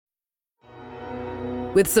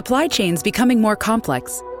With supply chains becoming more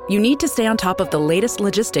complex, you need to stay on top of the latest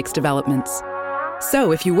logistics developments.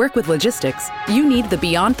 So if you work with logistics, you need the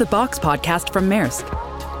Beyond the Box podcast from Maersk.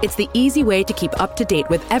 It's the easy way to keep up to date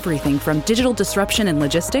with everything from digital disruption in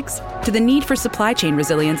logistics to the need for supply chain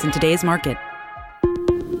resilience in today's market.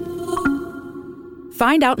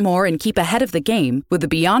 Find out more and keep ahead of the game with the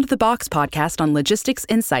Beyond the Box podcast on logistics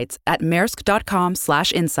insights at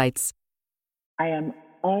maersk.com/insights. I am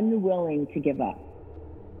unwilling to give up.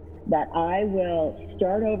 That I will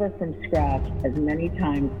start over from scratch as many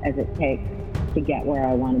times as it takes to get where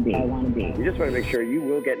I want to be. You just want to make sure you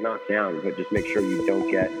will get knocked down, but just make sure you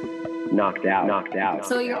don't get knocked out.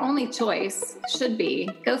 So your only choice should be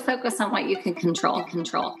go focus on what you can control.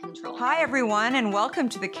 Hi, everyone, and welcome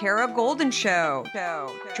to the Kara Golden Show.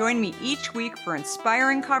 Join me each week for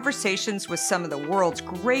inspiring conversations with some of the world's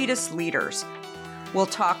greatest leaders. We'll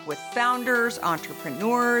talk with founders,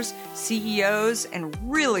 entrepreneurs, CEOs, and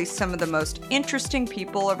really some of the most interesting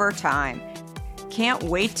people of our time. Can't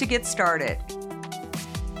wait to get started.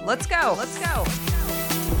 Let's go.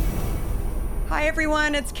 Hi,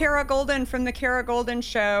 everyone. It's Kara Golden from The Kara Golden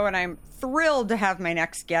Show, and I'm thrilled to have my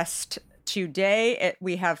next guest today.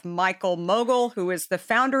 We have Michael Mogill, who is the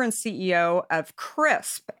founder and CEO of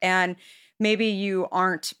Crisp. And maybe you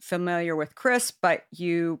aren't familiar with Crisp, but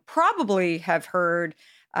you probably have heard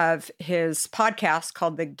of his podcast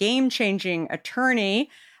called The Game-Changing Attorney.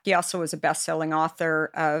 He also was a best-selling author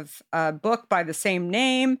of a book by the same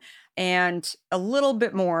name, and a little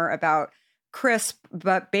bit more about Crisp,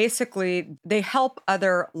 but basically they help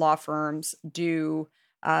other law firms do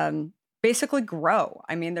basically grow.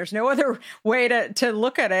 I mean, there's no other way to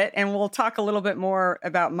look at it. And we'll talk a little bit more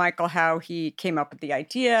about Michael, how he came up with the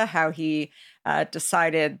idea, how he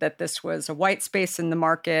decided that this was a white space in the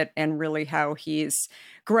market, and really how he's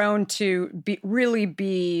grown to be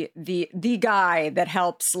the guy that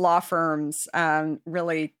helps law firms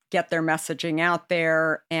really get their messaging out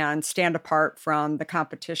there and stand apart from the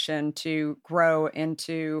competition to grow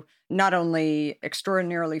into not only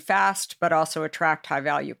extraordinarily fast, but also attract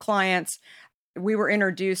high-value clients. We were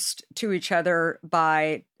introduced to each other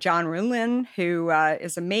by John Ruhlin, who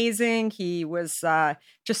is amazing. He was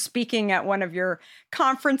just speaking at one of your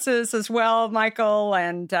conferences as well, Michael,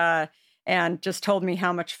 and just told me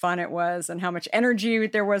how much fun it was and how much energy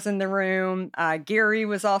there was in the room. Gary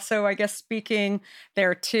was also, I guess, speaking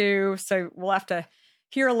there too. So we'll have to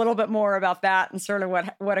hear a little bit more about that and sort of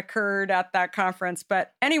what occurred at that conference.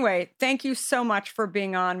 But anyway, thank you so much for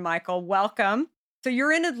being on, Michael. Welcome. So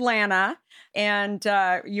you're in Atlanta, and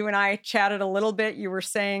you and I chatted a little bit. You were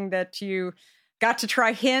saying that you got to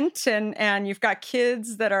try Hint, and you've got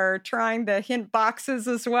kids that are trying the Hint boxes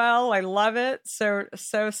as well. I love it. So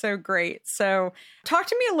great. So talk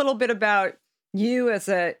to me a little bit about you as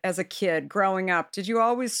a kid growing up. Did you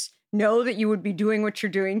always know that you would be doing what you're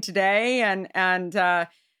doing today, and that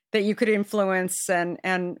you could influence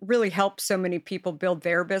and really help so many people build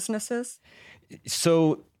their businesses?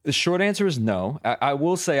 So the short answer is no. I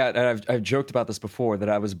will say, I've joked about this before, that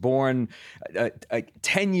I was born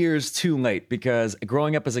 10 years too late, because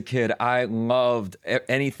growing up as a kid, I loved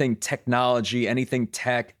anything technology, anything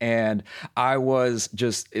tech. And I was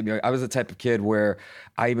the type of kid where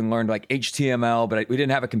I even learned like HTML, but we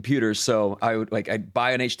didn't have a computer. So I'd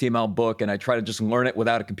buy an HTML book and I try to just learn it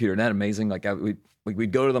without a computer. Isn't that amazing?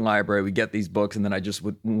 We'd go to the library, we'd get these books, and then I just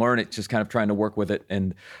would learn it, just kind of trying to work with it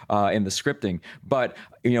and in the scripting. But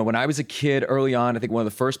when I was a kid early on, I think one of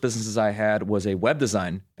the first businesses I had was a web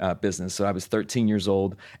design business. So I was 13 years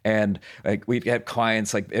old, and we'd had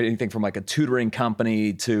clients like anything from like a tutoring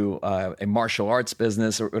company to a martial arts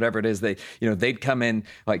business or whatever it is. They'd come in,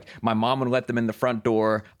 like my mom would let them in the front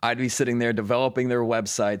door. I'd be sitting there developing their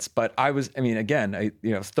websites. But I was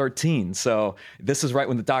 13. So this is right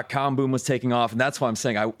when the .com boom was taking off, and that's why I'm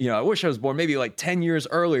saying I wish I was born maybe like 10 years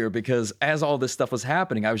earlier, because as all this stuff was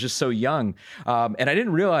happening, I was just so young, and I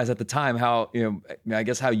didn't realize at the time how I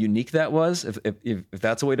guess how unique that was, if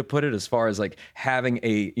that's a way to put it, as far as like having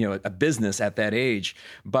a business at that age.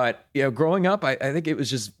 But growing up, I think it was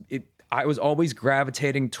just I was always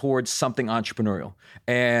gravitating towards something entrepreneurial.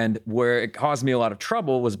 And where it caused me a lot of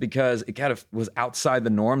trouble was because it kind of was outside the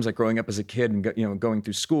norms, like growing up as a kid and going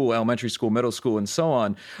through school, elementary school, middle school, and so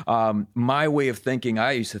on. My way of thinking,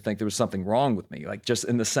 I used to think there was something wrong with me, like just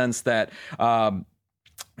in the sense that I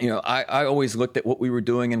always looked at what we were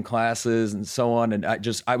doing in classes and so on. And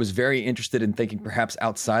I was very interested in thinking perhaps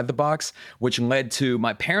outside the box, which led to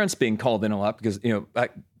my parents being called in a lot because,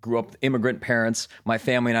 grew up with immigrant parents. My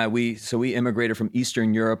family and I, we immigrated from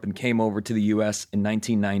Eastern Europe and came over to the U.S. in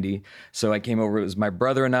 1990. So I came over, it was my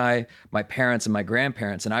brother and I, my parents and my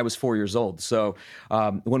grandparents, and I was 4 years old. So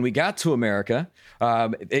when we got to America,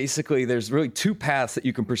 basically there's really two paths that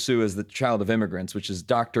you can pursue as the child of immigrants, which is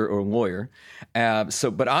doctor or lawyer.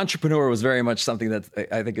 But entrepreneur was very much something that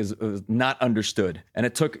I think was not understood. And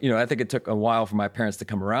it took, I think it took a while for my parents to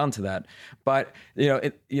come around to that. But,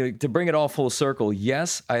 to bring it all full circle,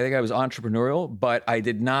 yes, I think I was entrepreneurial, but I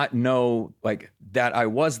did not know that I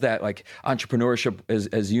was that entrepreneurship,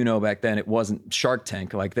 as you know, back then, it wasn't Shark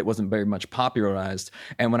Tank, that wasn't very much popularized.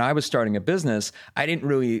 And when I was starting a business, I didn't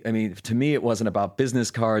really, to me, it wasn't about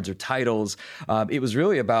business cards or titles. It was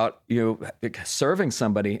really about, serving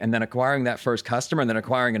somebody and then acquiring that first customer and then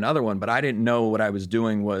acquiring another one. But I didn't know what I was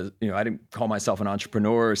doing was, I didn't call myself an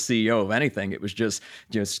entrepreneur or CEO of anything. It was just,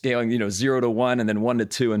 scaling, 0 to 1 and then 1 to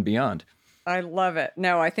 2 and beyond. I love it.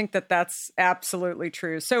 No, I think that that's absolutely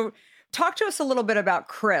true. So talk to us a little bit about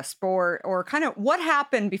CRISP or kind of what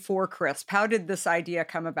happened before CRISP. How did this idea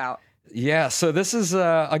come about? Yeah, so this is,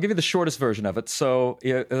 I'll give you the shortest version of it. So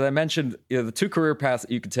as I mentioned, the two career paths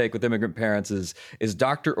that you could take with immigrant parents is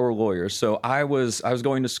doctor or lawyer. So I was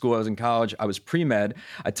going to school, I was in college, I was pre-med.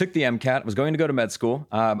 I took the MCAT, was going to go to med school.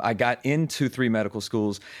 I got into 3 medical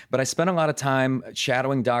schools, but I spent a lot of time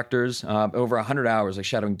shadowing doctors, over 100 hours,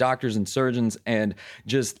 shadowing doctors and surgeons, and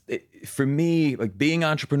for me, being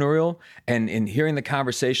entrepreneurial and hearing the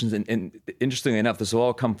conversations, and interestingly enough, this will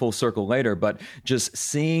all come full circle later, but just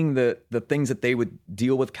seeing the things that they would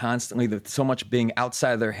deal with constantly, so much being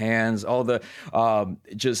outside of their hands, all the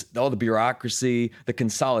bureaucracy, the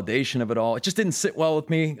consolidation of it all, it just didn't sit well with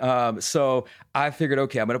me. So I figured,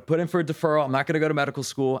 okay, I'm going to put in for a deferral. I'm not going to go to medical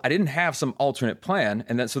school. I didn't have some alternate plan,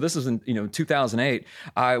 and then so this was in 2008.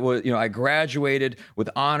 I graduated with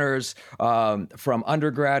honors from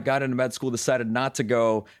undergrad, got into med school, decided not to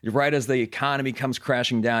go right as the economy comes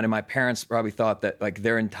crashing down, and my parents probably thought that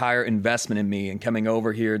their entire investment in me and coming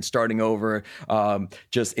over here and starting over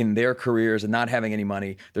just in their careers and not having any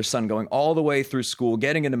money, their son going all the way through school,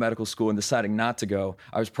 getting into medical school and deciding not to go.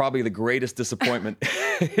 I was probably the greatest disappointment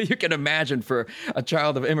you can imagine for a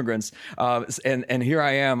child of immigrants. And here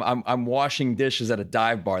I am, I'm washing dishes at a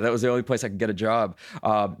dive bar. That was the only place I could get a job.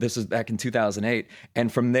 This was back in 2008. And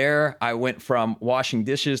from there, I went from washing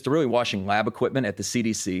dishes to really washing lab equipment at the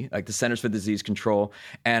CDC, the Centers for Disease Control.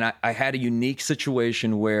 And I had a unique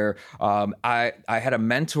situation where I had a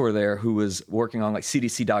mentor there who was working on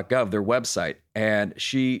CDC.gov, their website. And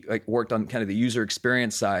she worked on kind of the user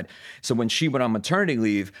experience side. So when she went on maternity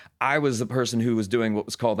leave, I was the person who was doing what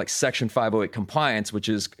was called Section 508 compliance, which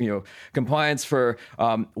is compliance for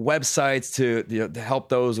websites to help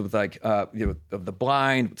those with of the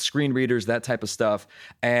blind, screen readers, that type of stuff.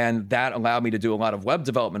 And that allowed me to do a lot of web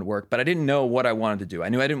development work. But I didn't know what I wanted to do. I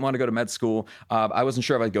knew I didn't want to go to med school. I wasn't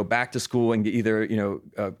sure if I'd go back to school and either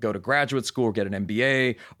go to graduate school or get an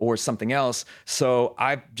MBA or something else. So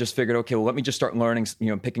I just figured, okay, well, let me just start learning,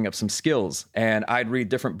 picking up some skills. And I'd read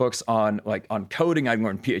different books on coding. I'd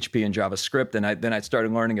learn PHP and JavaScript. And then I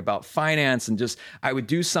started learning about finance, and I would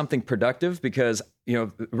do something productive because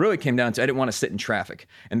it really came down to I didn't want to sit in traffic,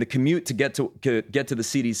 and the commute to get to the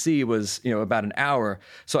CDC was about an hour.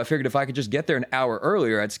 So I figured if I could just get there an hour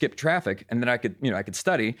earlier, I'd skip traffic, and then I could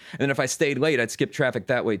study. And then if I stayed late, I'd skip traffic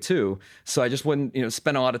that way too. So I just wouldn't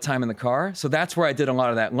spend a lot of time in the car. So that's where I did a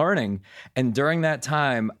lot of that learning. And during that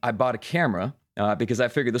time, I bought a camera. Because I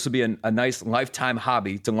figured this would be a nice lifetime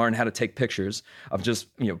hobby to learn how to take pictures of just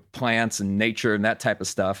plants and nature and that type of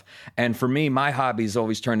stuff. And for me, my hobbies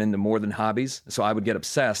always turned into more than hobbies, so I would get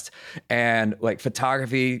obsessed. And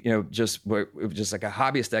photography, just a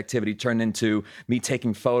hobbyist activity turned into me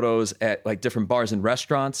taking photos at different bars and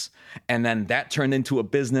restaurants, and then that turned into a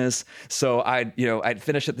business. So I'd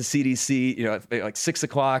finish at the CDC, at 6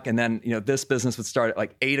 o'clock, and then this business would start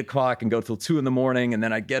at 8 o'clock and go till 2 a.m, and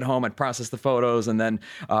then I'd get home, I'd process the photos. And then,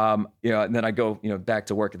 and then I go, back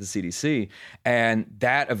to work at the CDC, and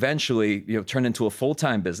that eventually, turned into a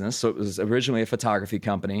full-time business. So it was originally a photography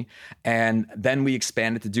company, and then we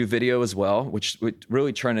expanded to do video as well, which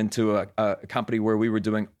really turned into a company where we were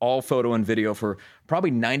doing all photo and video for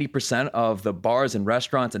probably 90% of the bars and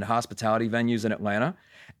restaurants and hospitality venues in Atlanta.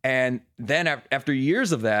 And then after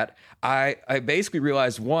years of that, I basically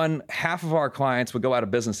realized, one, half of our clients would go out of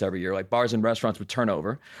business every year, bars and restaurants would turn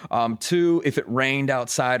over. Two, if it rained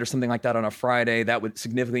outside or something like that on a Friday, that would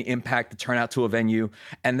significantly impact the turnout to a venue.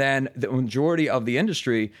 And then the majority of the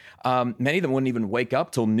industry, many of them wouldn't even wake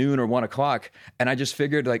up till noon or 1 o'clock. And I just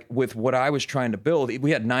figured, with what I was trying to build, we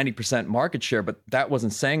had 90% market share, but that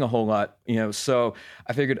wasn't saying a whole lot, So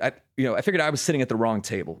I figured I figured I was sitting at the wrong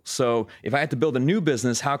table. So if I had to build a new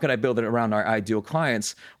business, how could I build it around our ideal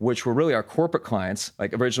clients, which were really our corporate clients,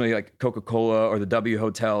 like originally like Coca-Cola or the W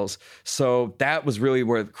hotels. So that was really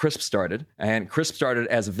where Crisp started. And Crisp started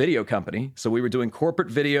as a video company. So we were doing corporate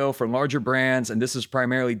video for larger brands. And this is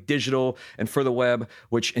primarily digital and for the web,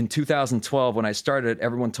 which in 2012, when I started,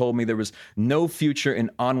 everyone told me there was no future in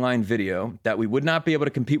online video, that we would not be able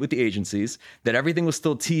to compete with the agencies, that everything was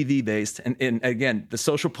still TV based. And again, the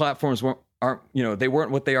social platforms they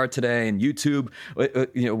weren't what they are today. And YouTube,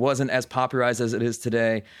 wasn't as popularized as it is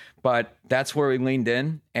today. But that's where we leaned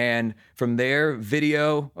in. And from there,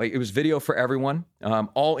 video, it was video for everyone,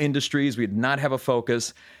 all industries. We did not have a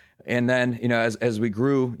focus. And then, as we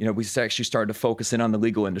grew, we actually started to focus in on the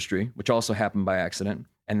legal industry, which also happened by accident.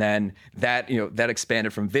 And then that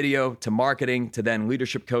expanded from video to marketing to then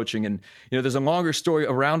leadership coaching. And, there's a longer story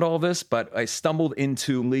around all this, but I stumbled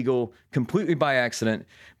into legal completely by accident.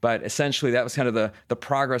 But essentially, that was kind of the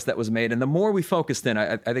progress that was made. And the more we focused in,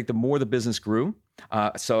 I think the more the business grew.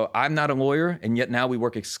 So I'm not a lawyer, and yet now we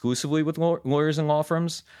work exclusively with lawyers and law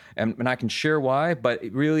firms, and I can share why. But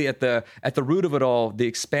really, at the root of it all, the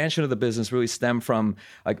expansion of the business really stemmed from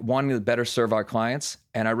wanting to better serve our clients.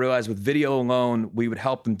 And I realized with video alone, we would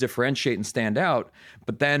help them differentiate and stand out.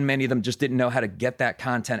 But then many of them just didn't know how to get that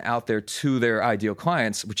content out there to their ideal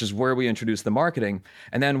clients, which is where we introduced the marketing.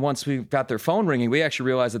 And then once we got their phone ringing, we actually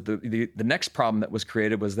realized that the next problem that was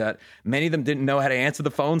created was that many of them didn't know how to answer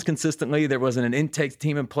the phones consistently. There wasn't an intake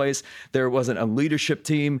team in place. There wasn't a leadership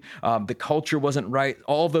team. The culture wasn't right.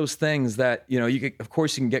 All those things that, of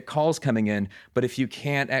course you can get calls coming in, but if you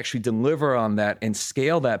can't actually deliver on that and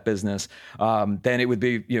scale that business, then it would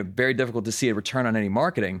be very difficult to see a return on any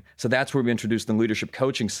marketing. So that's where we introduced the leadership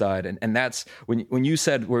coaching side. And that's when you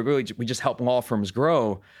said we just help law firms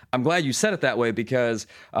grow. I'm glad you said it that way, because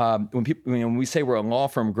when we say we're a law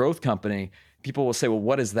firm growth company, people will say, well,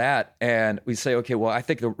 what is that? And we say, okay, well, I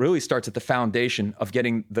think it really starts at the foundation of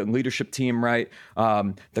getting the leadership team right,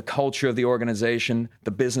 the culture of the organization,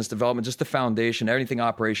 the business development, just the foundation, everything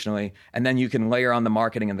operationally. And then you can layer on the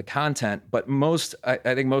marketing and the content. But I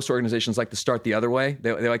think most organizations like to start the other way.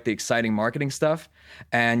 They like the exciting marketing stuff.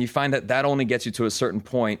 And you find that only gets you to a certain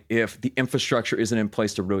point if the infrastructure isn't in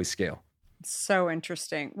place to really scale. So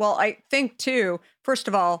interesting. Well, I think too, first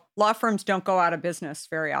of all, law firms don't go out of business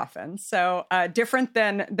very often. So different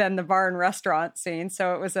than the bar and restaurant scene.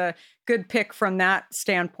 So it was a good pick from that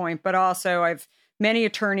standpoint. But also I've many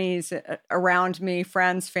attorneys around me,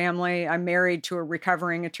 friends, family. I'm married to a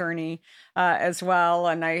recovering attorney as well.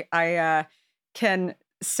 And I can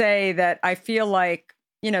say that I feel like,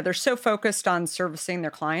 they're so focused on servicing their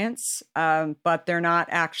clients, but they're not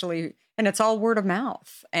actually. And it's all word of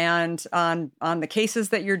mouth and on the cases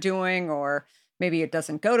that you're doing, or maybe it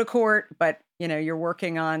doesn't go to court, but you're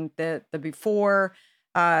working on the before.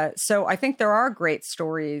 So I think there are great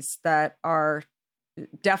stories that are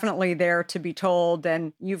definitely there to be told,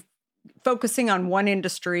 and you've focusing on one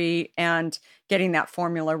industry and getting that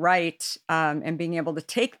formula right, and being able to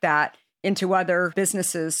take that into other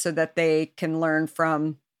businesses so that they can learn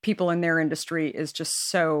from people in their industry is just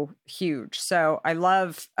so huge. So I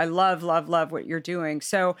love what you're doing.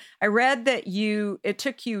 So I read that it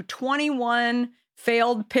took you 21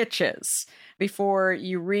 failed pitches before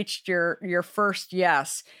you reached your first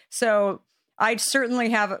yes. So I certainly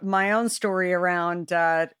have my own story around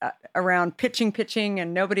pitching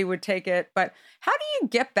and nobody would take it. But how do you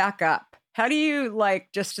get back up? How do you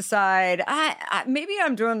just decide, maybe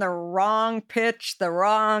I'm doing the wrong pitch, the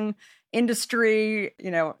wrong industry,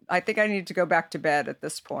 I think I need to go back to bed at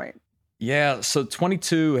this point. Yeah, so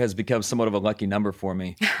 22 has become somewhat of a lucky number for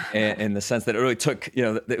me, in the sense that it really took,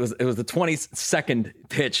 it was the 22nd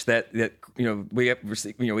pitch that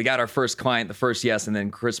we got our first client, the first yes, and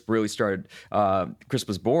then Crisp really started. Crisp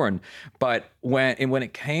was born. But when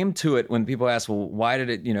it came to it, when people ask, well, why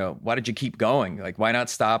did you keep going? Why not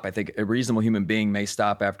stop? I think a reasonable human being may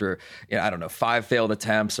stop after 5 failed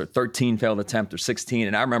attempts or 13 failed attempts or 16.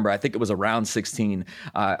 And I remember, I think it was around 16.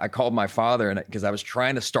 I called my father because I was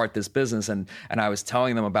trying to start this business. And I was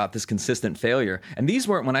telling them about this consistent failure. And these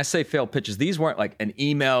weren't, when I say failed pitches, these weren't like an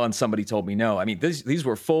email and somebody told me no. I mean, these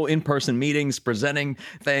were full in-person meetings, presenting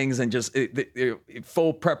things, and just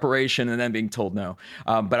full preparation, and then being told no.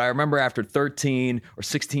 But I remember after 13 or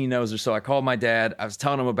 16 no's or so, I called my dad. I was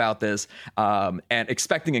telling him about this and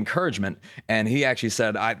expecting encouragement. And he actually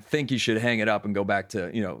said, I think you should hang it up and go back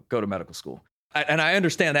to, go to medical school. And I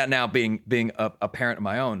understand that now, being a parent of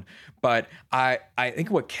my own. But I think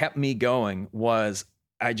what kept me going was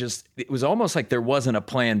it was almost like there wasn't a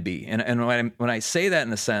plan B. And when I say that in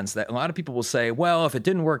the sense that a lot of people will say, well, if it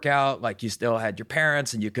didn't work out, like you still had your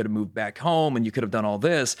parents and you could have moved back home and you could have done all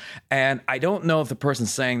this. And I don't know if the person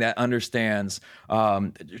saying that understands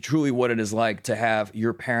truly what it is like to have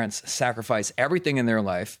your parents sacrifice everything in their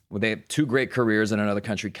life. They have 2 great careers in another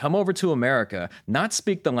country, come over to America, not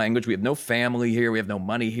speak the language. We have no family here. We have no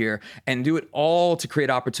money here, and do it all to create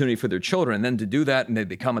opportunity for their children. And then to do that and they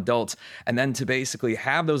become adults, and then to basically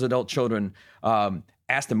have those adult children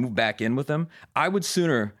asked to move back in with them. I would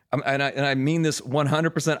sooner, and I mean this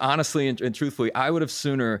 100% honestly and truthfully, I would have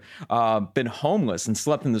sooner been homeless and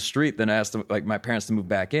slept in the street than asked like my parents to move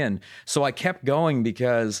back in. So I kept going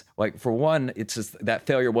because, like, for one, it's just that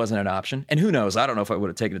failure wasn't an option. And who knows? I don't know if I would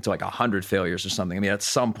have taken it to like 100 failures or something. I mean, at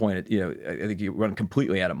some point, I think you run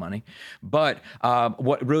completely out of money. But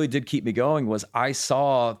what really did keep me going was I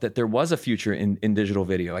saw that there was a future in digital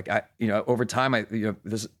video. Like over time, I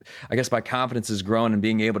guess my confidence has grown in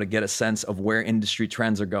being able to get a sense of where industry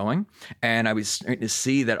trends are going. And I was starting to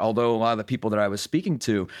see that although a lot of the people that I was speaking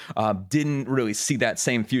to didn't really see that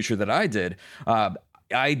same future that I did,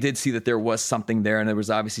 I did see that there was something there, and there was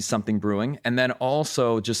obviously something brewing. And then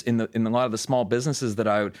also just in a lot of the small businesses that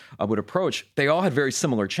I would approach, they all had very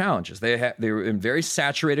similar challenges. They were in very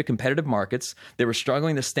saturated competitive markets. They were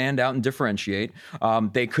struggling to stand out and differentiate.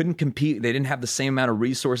 They couldn't compete. They didn't have the same amount of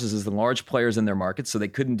resources as the large players in their markets, so they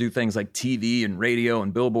couldn't do things like TV and radio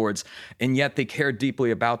and billboards. And yet they cared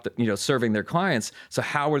deeply about serving their clients. So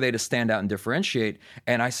how were they to stand out and differentiate?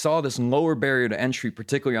 And I saw this lower barrier to entry,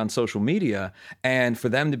 particularly on social media, and for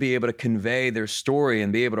them to be able to convey their story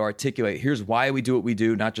and be able to articulate, here's why we do what we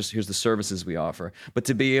do, not just here's the services we offer, but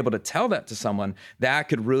to be able to tell that to someone, that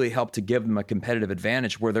could really help to give them a competitive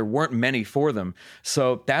advantage where there weren't many for them.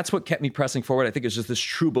 So that's what kept me pressing forward. I think it's just this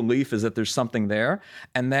true belief is that there's something there.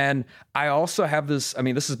 And then I also have this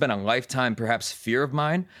has been a lifetime, perhaps, fear of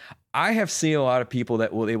mine. I have seen a lot of people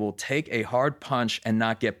that they will take a hard punch and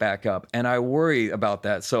not get back up, and I worry about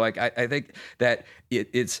that. So I think that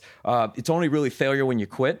it's only really failure when you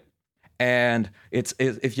quit. And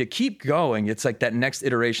if you keep going, it's like that next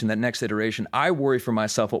iteration. I worry for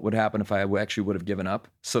myself what would happen if I actually would have given up.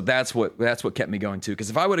 So that's what kept me going too.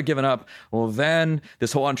 Because if I would have given up, well, then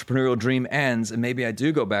this whole entrepreneurial dream ends, and maybe I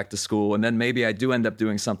do go back to school, and then maybe I do end up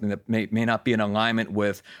doing something that may not be in alignment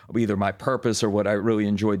with either my purpose or what I really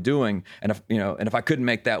enjoy doing. And if I couldn't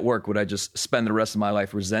make that work, would I just spend the rest of my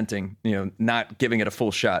life resenting, not giving it a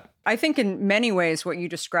full shot? I think in many ways what you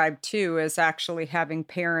described too is actually having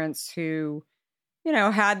parents who,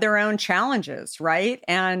 had their own challenges, right?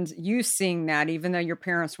 And you seeing that, even though your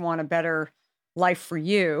parents want a better life for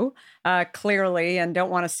you, clearly, and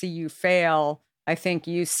don't want to see you fail, I think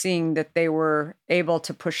you seeing that they were able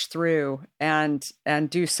to push through and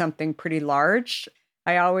do something pretty large.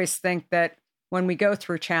 I always think that when we go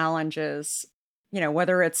through challenges,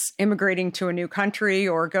 whether it's immigrating to a new country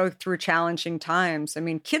or go through challenging times, I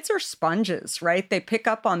mean, kids are sponges, right? They pick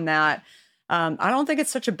up on that. I don't think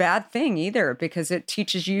it's such a bad thing either, because it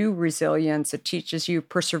teaches you resilience. It teaches you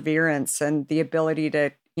perseverance and the ability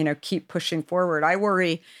to, keep pushing forward. I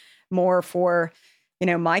worry more for,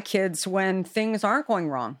 my kids when things aren't going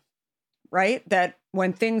wrong, right? That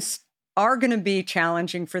when things are going to be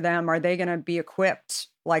challenging for them, are they going to be equipped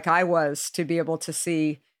like I was to be able to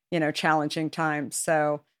see challenging times?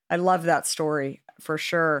 So I love that story for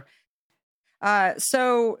sure.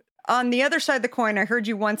 So on the other side of the coin, I heard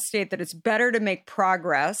you once state that it's better to make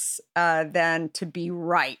progress than to be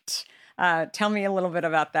right. Tell me a little bit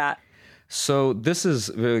about that. So this is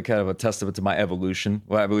really kind of a testament to my evolution,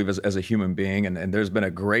 what I believe as a human being. And there's been a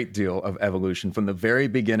great deal of evolution from the very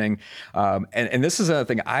beginning. And this is another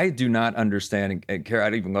thing I do not understand. And Kara,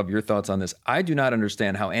 I'd even love your thoughts on this. I do not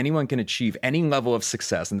understand how anyone can achieve any level of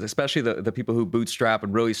success, and especially the people who bootstrap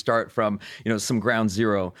and really start from, some ground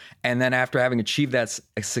zero. And then after having achieved that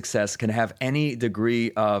success can have any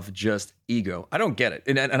degree of just ego. I don't get it.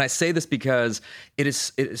 And I say this because it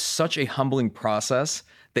is such a humbling process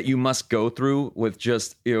that you must go through with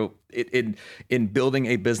just, in building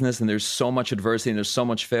a business. And there's so much adversity and there's so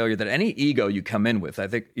much failure that any ego you come in with, I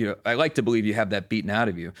think, I like to believe you have that beaten out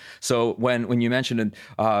of you. So when you mentioned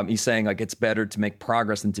you saying like it's better to make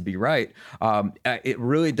progress than to be right, it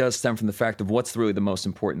really does stem from the fact of what's really the most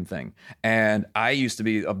important thing. And I used to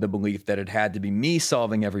be of the belief that it had to be me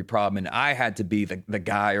solving every problem and I had to be the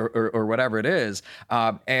guy or whatever it is.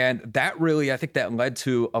 And that really, I think that led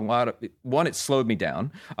to a lot of, one, it slowed me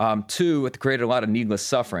down. Two, it created a lot of needless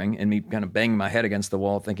suffering and me kind of banging my head against the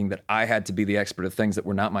wall, thinking that I had to be the expert of things that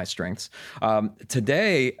were not my strengths.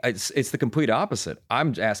 Today, it's the complete opposite.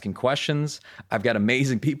 I'm asking questions. I've got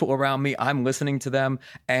amazing people around me. I'm listening to them,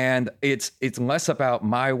 and it's less about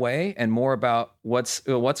my way and more about what's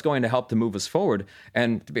going to help to move us forward.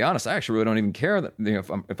 And to be honest, I actually really don't even care that,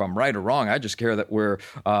 if I'm right or wrong. I just care that we're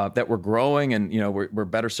growing, and we're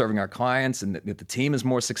better serving our clients, and that the team is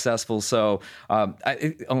more successful. So a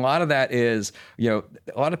lot of that is, a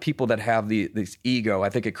lot of people that have this ego, I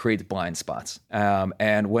think it creates blind spots.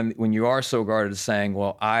 And when you are so guarded as saying,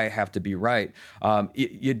 well, I have to be right,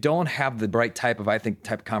 you don't have the right type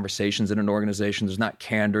of conversations in an organization. There's not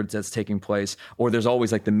candor that's taking place, or there's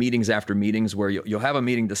always like the meetings after meetings where you'll have a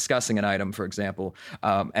meeting discussing an item, for example,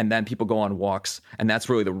 and then people go on walks, and that's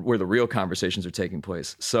really where the real conversations are taking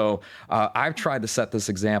place. So I've tried to set this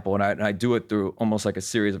example, and I do it through almost like a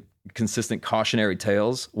series of consistent cautionary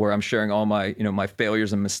tales where I'm sharing all my my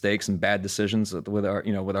failures and mistakes and bad decisions with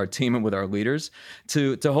our team and with our leaders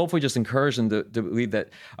to hopefully just encourage them to believe that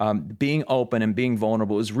being open and being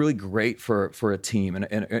vulnerable is really great for a team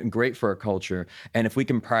and great for a culture. And if we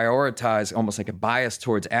can prioritize almost like a bias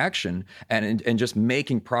towards action and just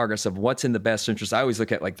making progress of what's in the best interest. I always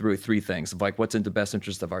look at like three things of like what's in the best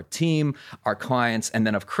interest of our team, our clients, and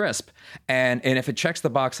then of CRISP. And if it checks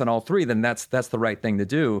the box on all three, then that's the right thing to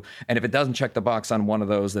do. And if it doesn't check the box on one of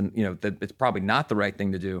those, then it's probably not the right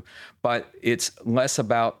thing to do. But it's less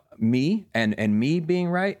about me and me being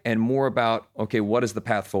right, and more about, okay, what is the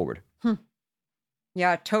path forward?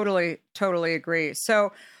 Yeah, totally agree.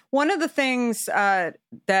 So one of the things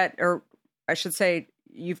or I should say,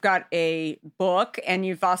 you've got a book and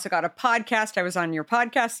you've also got a podcast. I was on your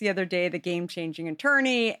podcast the other day, The Game Changing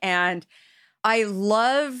Attorney, and I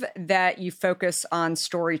love that you focus on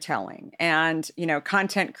storytelling and,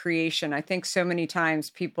 content creation. I think so many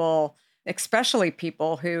times people, especially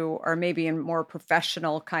people who are maybe in more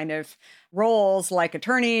professional kind of roles like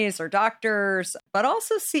attorneys or doctors, but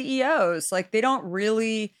also CEOs, like they don't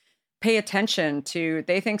really pay attention to,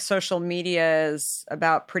 they think social media is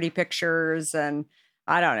about pretty pictures and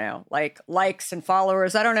I don't know, like likes and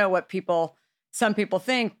followers. I don't know what some people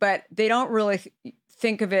think, but they don't really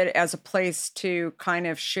think of it as a place to kind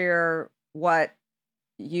of share what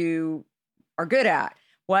you are good at,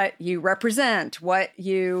 what you represent, what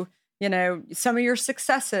some of your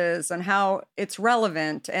successes and how it's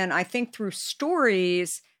relevant. And I think through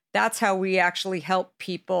stories, that's how we actually help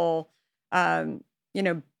people,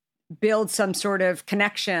 build some sort of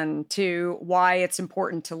connection to why it's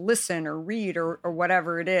important to listen or read or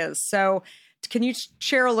whatever it is. So can you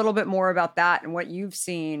share a little bit more about that and what you've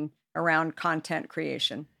seen around content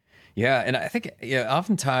creation? Yeah, and I think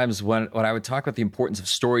oftentimes when I would talk about the importance of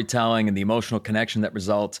storytelling and the emotional connection that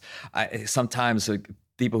results, sometimes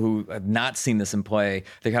people who have not seen this in play,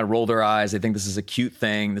 they kind of roll their eyes. They think this is a cute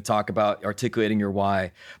thing to talk about articulating your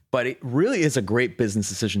why. But it really is a great business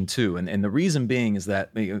decision too. And the reason being is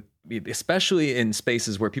that, especially in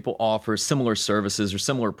spaces where people offer similar services or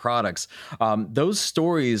similar products, those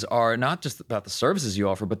stories are not just about the services you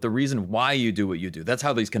offer, but the reason why you do what you do. That's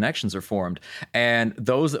how these connections are formed. And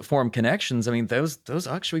those that form connections, those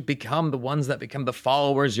actually become the ones that become the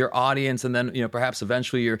followers, your audience, and then, perhaps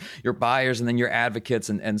eventually your buyers and then your advocates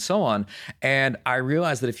and so on. And I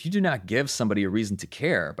realized that if you do not give somebody a reason to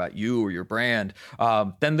care about you or your brand,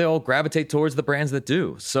 then they'll gravitate towards the brands that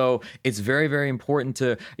do. So it's very, very important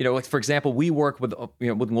to, like for example, we work with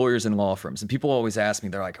lawyers and law firms, and people always ask me,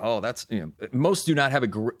 they're like, oh, that's, most do not have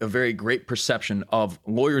a very great perception of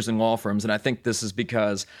lawyers and law firms. And I think this is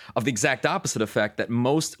because of the exact opposite effect that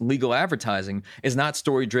most legal advertising is not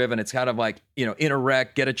story driven. It's kind of like, in a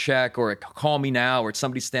wreck, get a check, or call me now, or it's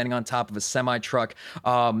somebody standing on top of a semi truck. A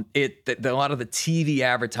lot of the TV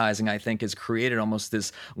advertising, I think, has created almost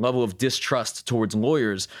this level of distrust towards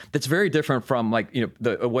lawyers that's very different from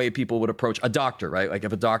the way people would approach a doctor, right? Like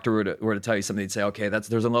if a doctor were to tell you something, they'd say, okay,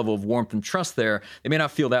 there's a level of warmth and trust there. They may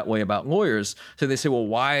not feel that way about lawyers. So they say, well,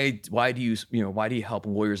 why do you help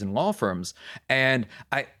lawyers and law firms? And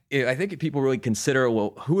I think people really consider,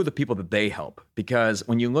 well, who are the people that they help? Because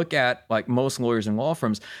when you look at like most lawyers and law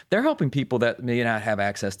firms, they're helping people that may not have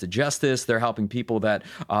access to justice. They're helping people that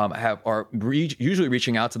usually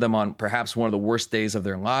reaching out to them on perhaps one of the worst days of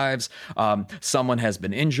their lives. Someone has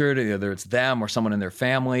been injured, either it's them or someone in their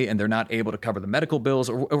family, and they're not able to cover the medical bills,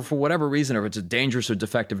 or for whatever reason, or it's a dangerous or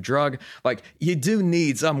defective drug. Like, you do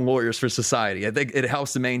need some lawyers for society. I think it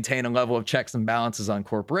helps to maintain a level of checks and balances on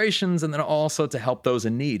corporations, and then also to help those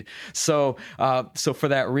in need. So for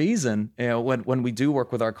that reason, when when we do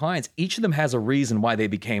work with our clients, each of them has a reason why they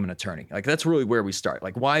became an attorney. Like that's really where we start.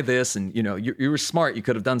 Like why this? And you were smart. You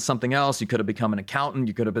could have done something else. You could have become an accountant.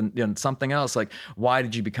 You could have been something else. Like why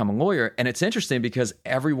did you become a lawyer? And it's interesting because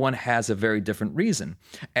everyone has a very different reason.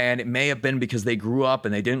 And it may have been because they grew up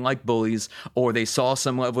and they didn't like bullies, or they saw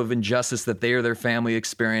some level of injustice that they or their family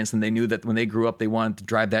experienced, and they knew that when they grew up they wanted to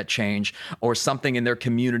drive that change, or something in their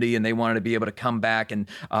community and they wanted to be able to come back and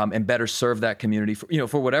better serve that community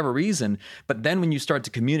for whatever reason. But then when you start to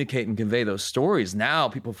communicate and convey those stories, now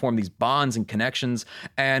people form these bonds and connections.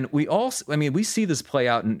 And we see this play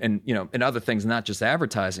out in other things, not just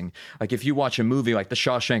advertising. Like if you watch a movie like The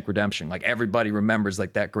Shawshank Redemption, like everybody remembers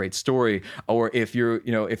like that great story. Or if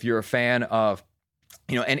you're a fan of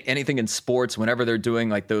anything in sports, whenever they're doing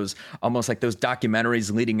like those almost like those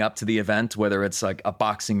documentaries leading up to the event, whether it's like a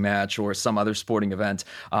boxing match or some other sporting event,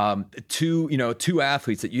 two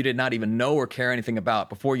athletes that you did not even know or care anything about,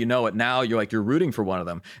 before you know it, now you're rooting for one of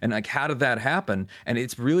them. And like, how did that happen? And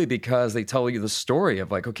it's really because they tell you the story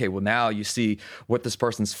of like, okay, well now you see what this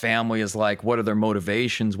person's family is like, what are their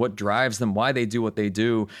motivations, what drives them, why they do what they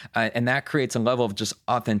do. And that creates a level of just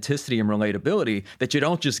authenticity and relatability that you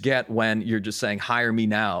don't just get when you're just saying, hire me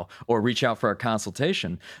now or reach out for a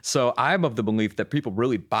consultation. So I'm of the belief that people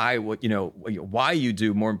really buy why you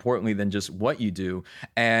do, more importantly than just what you do.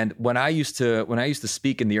 And when I used to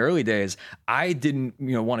speak in the early days, I didn't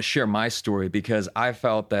want to share my story because I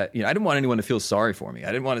felt that I didn't want anyone to feel sorry for me. I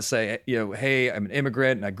didn't want to say hey, I'm an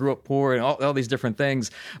immigrant and I grew up poor and all these different things.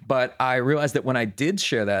 But I realized that when I did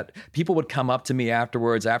share that, people would come up to me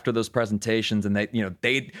afterwards, after those presentations, and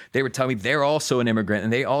they would tell me they're also an immigrant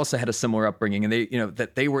and they also had a similar upbringing, and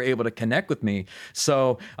that they were able to connect with me.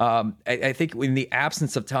 So I think in the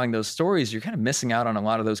absence of telling those stories, you're kind of missing out on a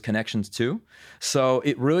lot of those connections too. So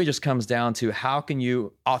it really just comes down to how can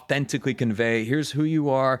you authentically convey, here's who you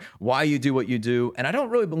are, why you do what you do. And I don't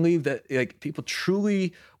really believe that like people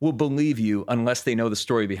truly will believe you unless they know the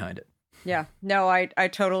story behind it. Yeah, no, I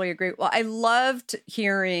totally agree. Well, I loved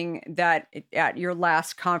hearing that at your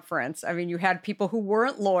last conference. I mean, you had people who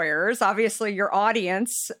weren't lawyers. Obviously, your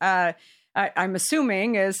audience, I'm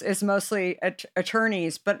assuming, is mostly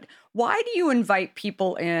attorneys. But why do you invite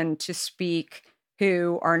people in to speak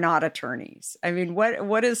who are not attorneys? I mean,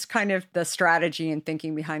 what is kind of the strategy and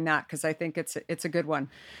thinking behind that? Because I think it's a good one.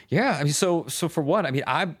 Yeah, I mean, so for one, I mean,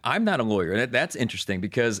 I'm not a lawyer, and that's interesting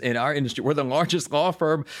because in our industry, we're the largest law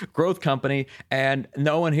firm, growth company, and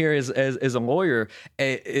no one here is a lawyer.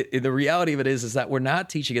 The reality of it is that we're not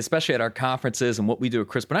teaching, especially at our conferences and what we do at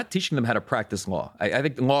CRISP, we're not teaching them how to practice law. I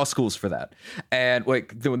think law school's for that. And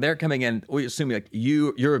like when they're coming in, we assume like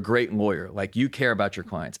you're a great lawyer, like you care about your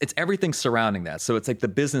clients. It's everything surrounding that. So it's like the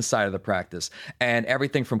business side of the practice, and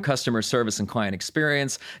everything from customer service and client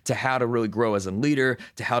experience to how to really grow as a leader,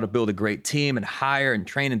 to how to build a great team and hire and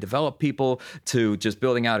train and develop people, to just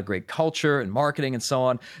building out a great culture and marketing and so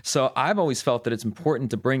on. So I've always felt that it's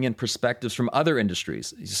important to bring in perspectives from other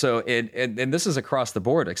industries. So and this is across the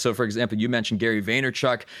board. Like, so for example, you mentioned Gary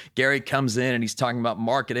Vaynerchuk. Gary comes in and he's talking about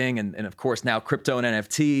marketing and of course now crypto and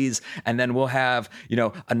NFTs. And then we'll have,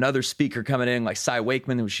 another speaker coming in like Cy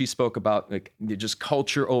Wakeman, who she spoke about like just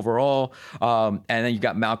culture overall. And then you've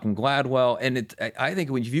got Malcolm Gladwell. And I think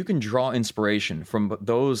if you can draw inspiration from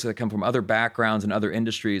those that come from other backgrounds and other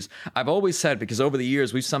industries, I've always said, because over the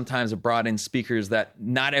years, we've sometimes brought in speakers that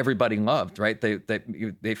not everybody loved, right?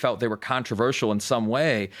 They felt they were controversial in some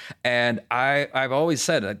way. And I've always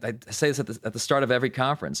said, I say this at the start of every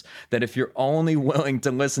conference, that if you're only willing to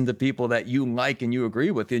listen to people that you like and you agree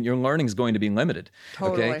with, then your learning is going to be limited.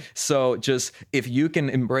 Totally. Okay. So just if you can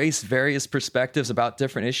embrace various perspectives about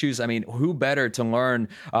different issues, I mean, who better to learn,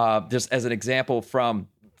 just as an example from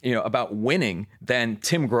about winning than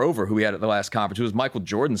Tim Grover, who we had at the last conference, who was Michael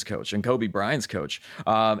Jordan's coach and Kobe Bryant's coach.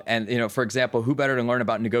 And for example, who better to learn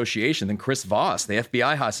about negotiation than Chris Voss, the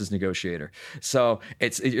FBI hostage negotiator. So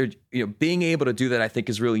it's being able to do that, I think,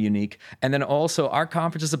 is really unique. And then also, our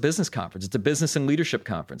conference is a business conference. It's a business and leadership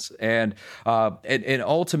conference. And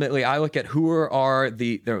ultimately, I look at who are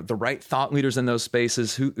the right thought leaders in those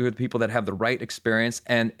spaces, who are the people that have the right experience,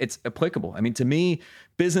 and it's applicable. I mean, to me,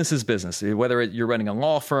 business is business, whether you're running a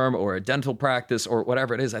law firm or a dental practice or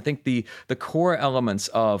whatever it is. I think the core elements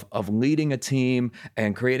of leading a team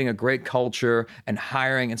and creating a great culture and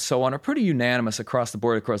hiring and so on are pretty unanimous across the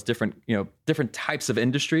board, across different types of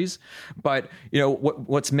industries. But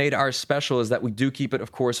what's made ours special is that we do keep it,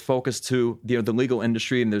 of course, focused to the legal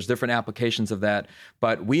industry, and there's different applications of that.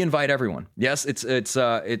 But we invite everyone. Yes, it's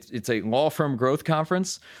a law firm growth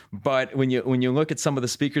conference, but when you look at some of the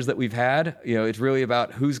speakers that we've had, it's really about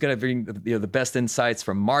out who's going to bring the best insights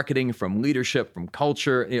from marketing, from leadership, from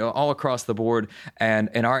culture, all across the board. And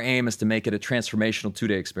our aim is to make it a transformational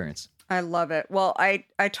 2-day experience. I love it. Well, I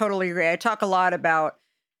totally agree. I talk a lot about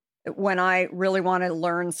when I really want to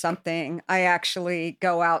learn something, I actually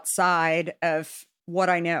go outside of what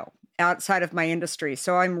I know, outside of my industry.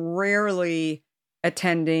 So I'm rarely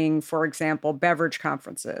attending, for example, beverage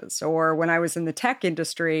conferences, or when I was in the tech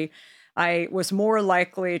industry, I was more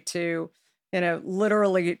likely to,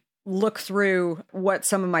 literally look through what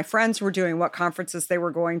some of my friends were doing, what conferences they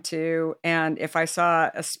were going to. And if I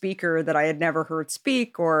saw a speaker that I had never heard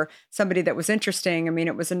speak or somebody that was interesting,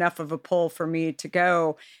 it was enough of a pull for me to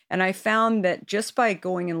go. And I found that just by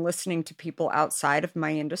going and listening to people outside of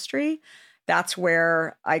my industry, that's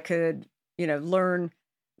where I could, learn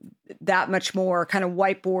that much more kind of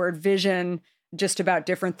whiteboard vision just about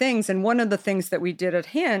different things. And one of the things that we did at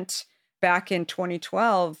Hint back in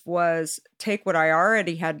 2012 was take what I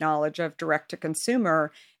already had knowledge of direct to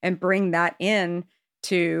consumer and bring that in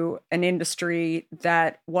to an industry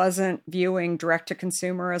that wasn't viewing direct to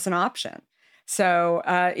consumer as an option. So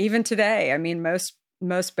even today,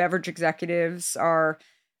 most beverage executives are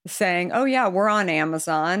saying, oh yeah, we're on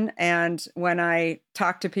Amazon. And when I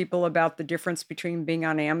talk to people about the difference between being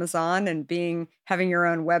on Amazon and having your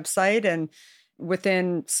own website, and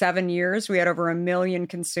within 7 years, we had over 1 million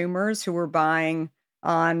consumers who were buying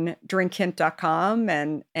on drinkhint.com.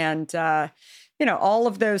 And all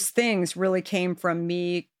of those things really came from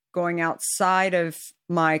me going outside of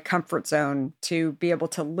my comfort zone to be able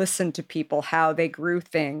to listen to people, how they grew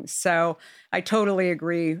things. So I totally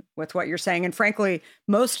agree with what you're saying. And frankly,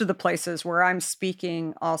 most of the places where I'm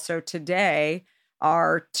speaking also today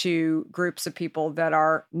are to groups of people that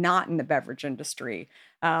are not in the beverage industry,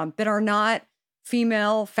 that are not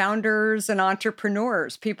female founders and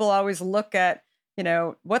entrepreneurs. People always look at,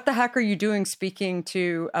 what the heck are you doing speaking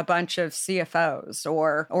to a bunch of CFOs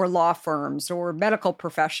or law firms or medical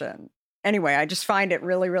profession? Anyway, I just find it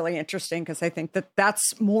really, really interesting because I think that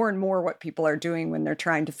that's more and more what people are doing when they're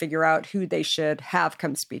trying to figure out who they should have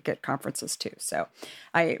come speak at conferences too. So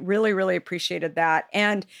I really, really appreciated that.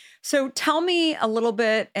 And so tell me a little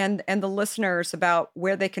bit and the listeners about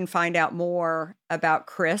where they can find out more about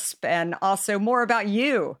CRISP and also more about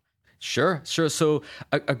you. Sure. So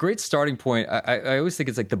a great starting point, I always think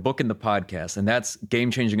it's like the book and the podcast, and that's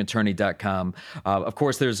gamechangingattorney.com. Of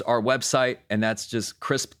course, there's our website, and that's just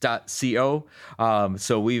crisp.co.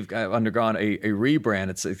 So we've undergone a rebrand.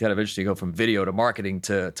 It's kind of interesting to go from video to marketing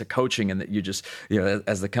to coaching, and that you just,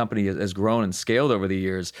 as the company has grown and scaled over the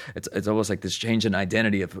years, it's almost like this change in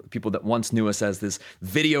identity of people that once knew us as this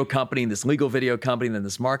video company, this legal video company, then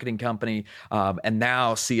this marketing company, and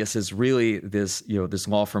now see us as really this, this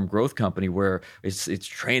law firm growth company where it's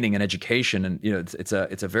training and education, and it's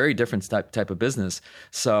a very different type of business.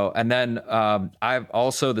 So, and then I've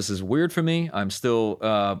also, this is weird for me, I'm still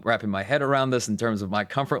wrapping my head around this in terms of my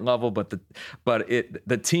comfort level, but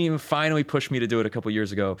the team finally pushed me to do it a couple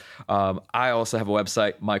years ago. I also have a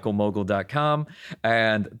website, michaelmogill.com,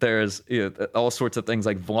 and there's all sorts of things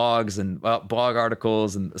like vlogs and blog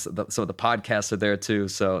articles, and some of the podcasts are there too.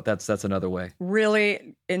 So that's another way.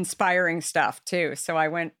 Really inspiring stuff too. So I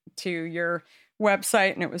went to your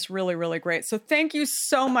website and it was really, really great. So thank you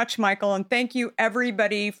so much, Michael. And thank you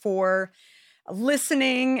everybody for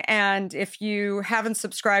listening. And if you haven't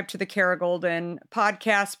subscribed to the Kara Goldin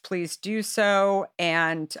podcast, please do so.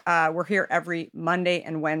 And we're here every Monday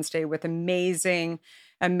and Wednesday with amazing,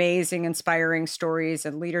 inspiring stories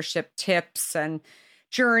and leadership tips and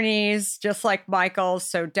journeys, just like Michael's.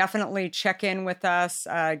 So definitely check in with us.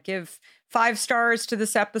 Give 5 stars to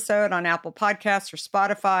this episode on Apple Podcasts or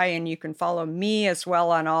Spotify. And you can follow me as well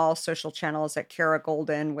on all social channels at Kara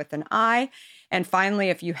Goldin with an I. And finally,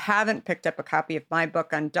 if you haven't picked up a copy of my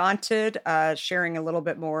book, Undaunted, sharing a little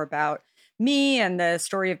bit more about me and the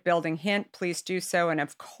story of building Hint, please do so. And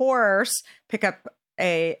of course, pick up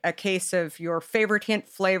a case of your favorite Hint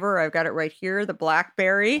flavor. I've got it right here, the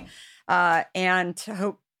blackberry. And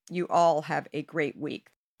hope you all have a great week.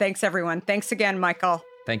 Thanks, everyone. Thanks again, Michael.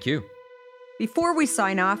 Thank you. Before we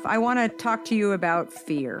sign off, I want to talk to you about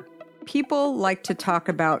fear. People like to talk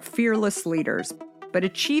about fearless leaders, but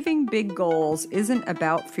achieving big goals isn't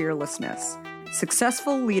about fearlessness.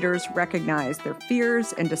 Successful leaders recognize their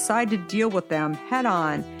fears and decide to deal with them head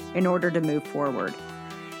on in order to move forward.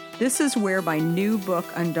 This is where my new book,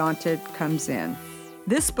 Undaunted, comes in.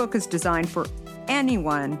 This book is designed for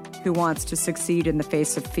anyone who wants to succeed in the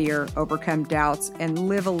face of fear, overcome doubts, and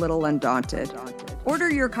live a little undaunted.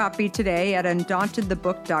 Order your copy today at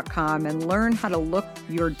undauntedthebook.com and learn how to look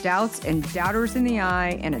your doubts and doubters in the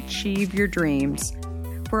eye and achieve your dreams.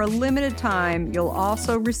 For a limited time, you'll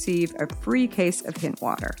also receive a free case of Hint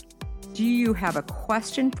Water. Do you have a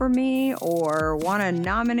question for me or want to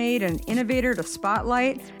nominate an innovator to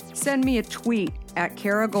spotlight? Send me a tweet at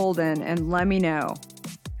Kara Golden and let me know.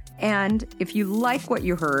 And if you like what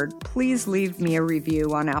you heard, please leave me a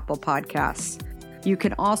review on Apple Podcasts. You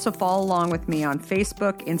can also follow along with me on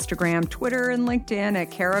Facebook, Instagram, Twitter, and LinkedIn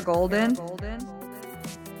at Kara Golden.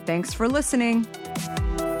 Thanks for listening.